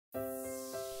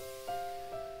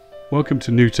Welcome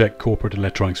to NewTek Corporate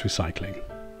Electronics Recycling.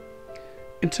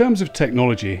 In terms of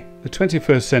technology, the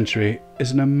 21st century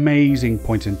is an amazing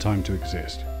point in time to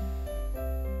exist.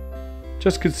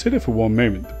 Just consider for one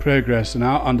moment the progress in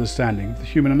our understanding of the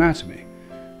human anatomy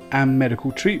and medical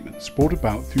treatments brought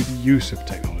about through the use of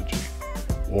technology.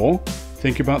 Or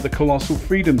think about the colossal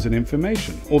freedoms in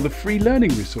information or the free learning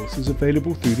resources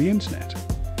available through the internet.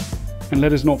 And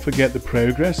let us not forget the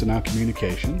progress in our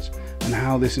communications and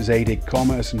how this has aided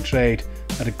commerce and trade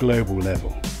at a global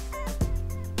level.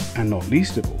 And not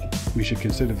least of all, we should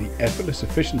consider the effortless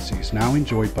efficiencies now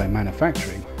enjoyed by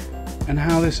manufacturing and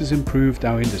how this has improved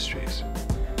our industries.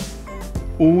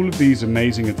 All of these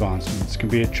amazing advancements can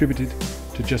be attributed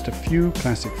to just a few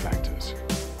classic factors.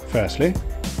 Firstly,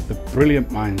 the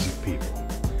brilliant minds of people.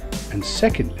 And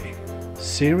secondly,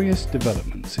 serious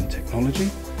developments in technology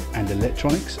and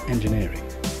electronics engineering.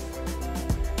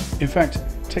 In fact,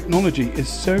 technology is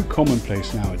so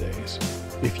commonplace nowadays.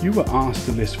 If you were asked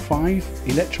to list 5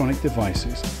 electronic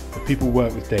devices that people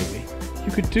work with daily,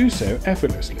 you could do so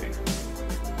effortlessly.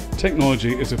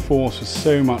 Technology is a force for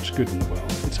so much good in the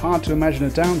world, it's hard to imagine a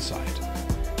downside.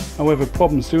 However,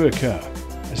 problems do occur,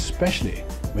 especially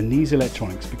when these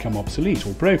electronics become obsolete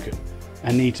or broken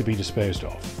and need to be disposed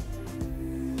of.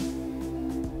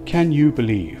 Can you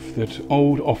believe that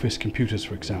old office computers,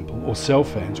 for example, or cell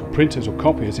phones or printers or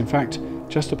copiers, in fact,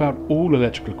 just about all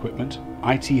electrical equipment,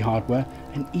 IT hardware,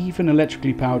 and even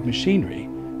electrically powered machinery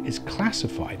is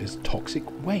classified as toxic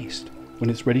waste when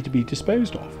it's ready to be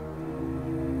disposed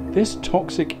of? This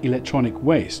toxic electronic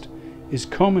waste is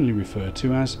commonly referred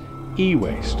to as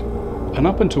e-waste, and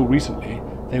up until recently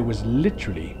there was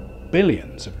literally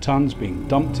billions of tons being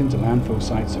dumped into landfill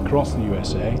sites across the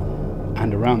USA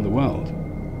and around the world.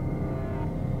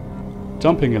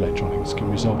 Dumping electronics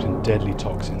can result in deadly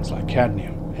toxins like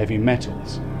cadmium, heavy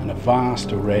metals, and a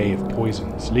vast array of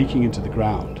poisons leaking into the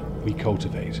ground we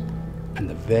cultivate and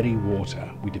the very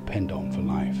water we depend on for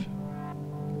life.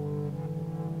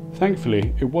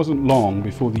 Thankfully, it wasn't long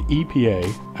before the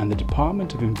EPA and the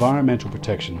Department of Environmental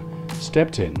Protection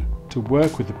stepped in to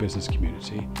work with the business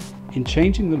community in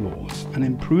changing the laws and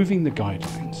improving the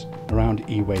guidelines around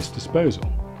e-waste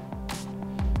disposal.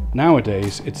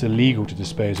 Nowadays, it's illegal to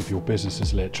dispose of your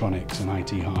business's electronics and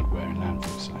IT hardware in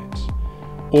landfill sites,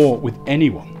 or with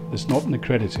anyone that's not an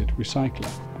accredited recycler.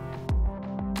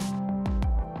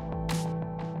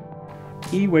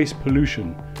 E-waste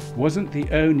pollution wasn't the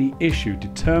only issue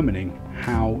determining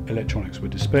how electronics were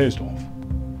disposed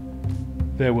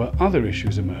of. There were other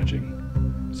issues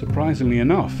emerging. Surprisingly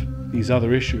enough, these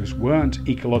other issues weren't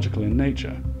ecological in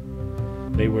nature.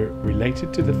 They were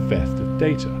related to the theft of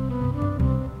data.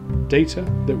 Data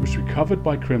that was recovered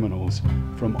by criminals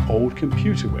from old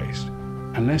computer waste,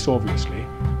 and less obviously,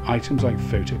 items like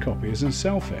photocopiers and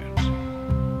cell phones.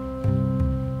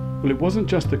 Well, it wasn't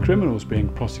just the criminals being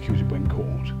prosecuted when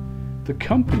caught. The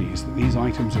companies that these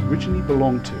items originally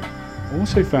belonged to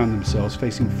also found themselves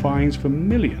facing fines for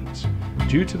millions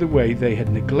due to the way they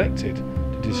had neglected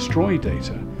to destroy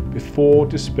data before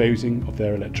disposing of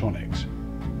their electronics.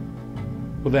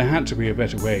 Well, there had to be a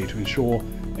better way to ensure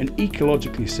an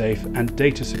ecologically safe and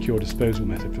data-secure disposal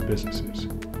method for businesses.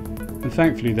 And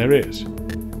thankfully there is.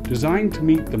 Designed to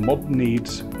meet the modern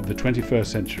needs of the 21st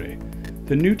century,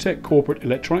 the NewTek Corporate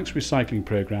Electronics Recycling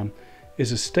Program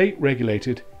is a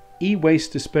state-regulated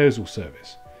e-waste disposal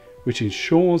service which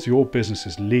ensures your business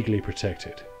is legally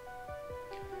protected.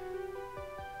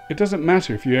 It doesn't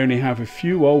matter if you only have a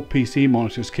few old PC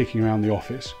monitors kicking around the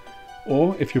office,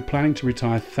 or if you're planning to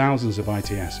retire thousands of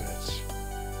IT assets.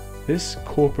 This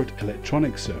corporate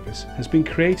electronics service has been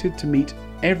created to meet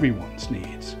everyone's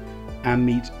needs and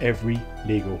meet every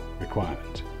legal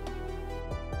requirement.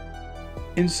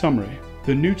 In summary,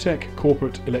 the NewTek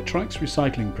Corporate Electronics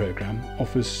Recycling Program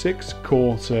offers 6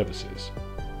 core services.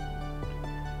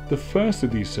 The first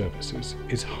of these services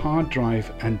is hard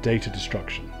drive and data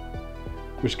destruction,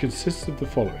 which consists of the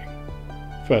following.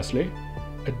 Firstly,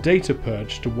 a data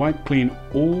purge to wipe clean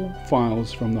all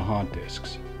files from the hard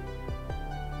disks.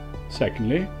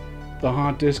 Secondly, the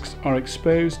hard disks are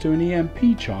exposed to an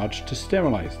EMP charge to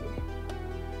sterilize them.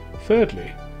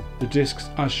 Thirdly, the disks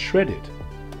are shredded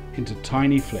into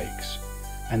tiny flakes,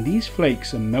 and these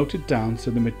flakes are melted down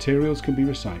so the materials can be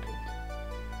recycled.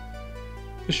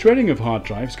 The shredding of hard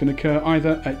drives can occur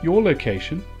either at your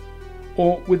location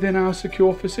or within our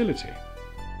secure facility.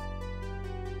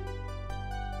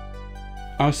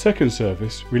 Our second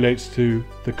service relates to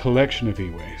the collection of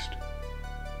e-waste.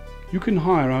 You can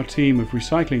hire our team of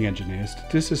recycling engineers to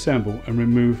disassemble and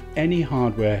remove any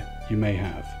hardware you may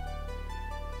have.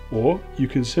 Or you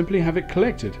can simply have it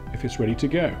collected if it's ready to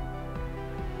go.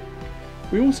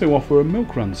 We also offer a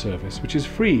milk run service which is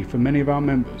free for many of our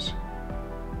members.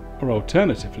 Or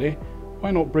alternatively,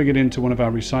 why not bring it into one of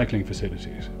our recycling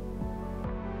facilities?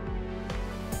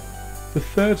 The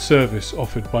third service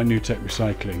offered by NewTek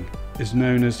Recycling is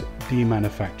known as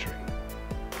demanufacturing.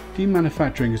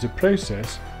 Demanufacturing is a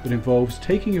process that involves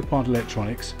taking apart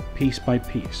electronics piece by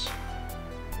piece.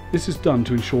 This is done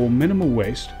to ensure minimal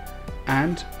waste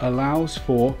and allows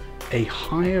for a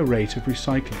higher rate of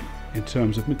recycling in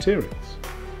terms of materials.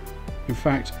 In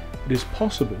fact, it is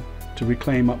possible to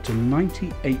reclaim up to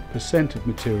 98% of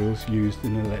materials used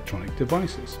in electronic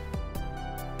devices.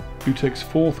 NewTek's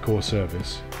fourth core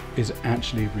service is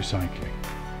actually recycling.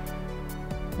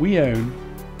 We own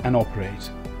and operate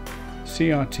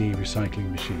CRT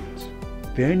recycling machines,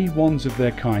 the only ones of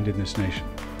their kind in this nation.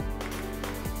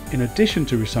 In addition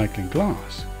to recycling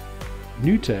glass,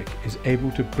 NewTek is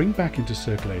able to bring back into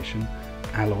circulation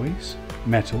alloys,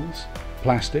 metals,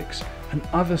 plastics and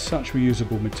other such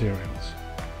reusable materials.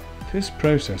 This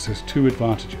process has two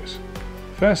advantages.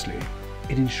 Firstly,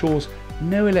 it ensures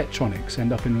no electronics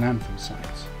end up in landfill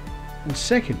sites. And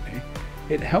secondly,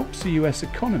 it helps the US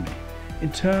economy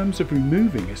in terms of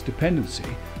removing its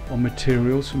dependency on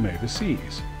materials from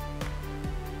overseas.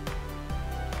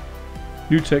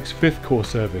 NewTek's fifth core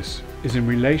service is in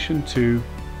relation to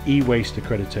e-waste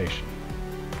accreditation.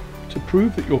 To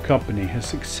prove that your company has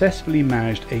successfully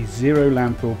managed a zero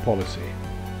landfill policy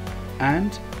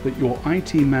and that your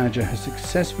IT manager has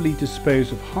successfully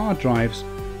disposed of hard drives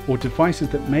or devices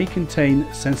that may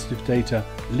contain sensitive data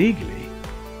legally,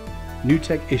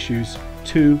 NewTek issues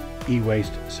two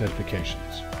e-waste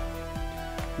certifications.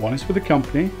 One is for the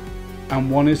company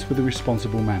and one is for the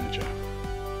responsible manager.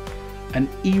 An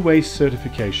e-waste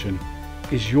certification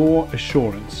is your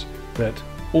assurance that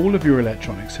all of your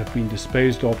electronics have been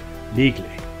disposed of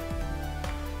legally.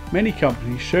 Many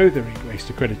companies show their e-waste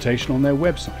accreditation on their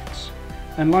websites,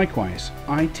 and likewise,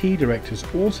 IT directors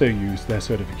also use their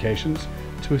certifications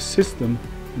to assist them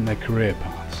in their career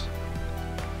paths.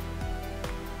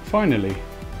 Finally,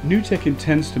 NewTek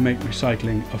intends to make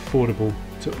recycling affordable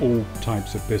to all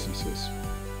types of businesses.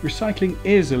 Recycling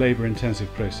is a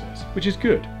labour-intensive process, which is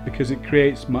good because it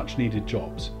creates much-needed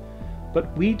jobs.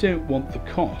 But we don't want the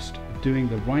cost of doing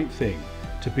the right thing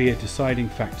to be a deciding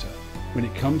factor when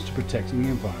it comes to protecting the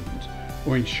environment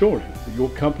or ensuring that your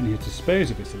company has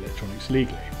disposed of its electronics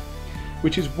legally,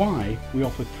 which is why we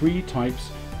offer three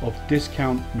types of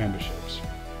discount memberships.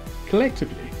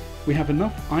 Collectively, we have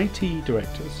enough IT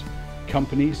directors,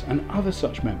 companies and other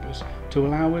such members to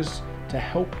allow us to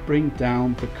help bring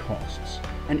down the costs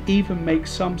and even make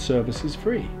some services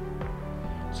free.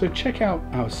 So check out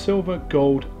our silver,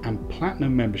 gold and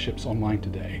platinum memberships online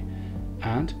today,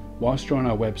 and whilst you're on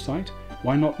our website,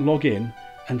 why not log in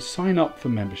and sign up for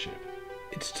membership?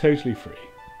 It's totally free.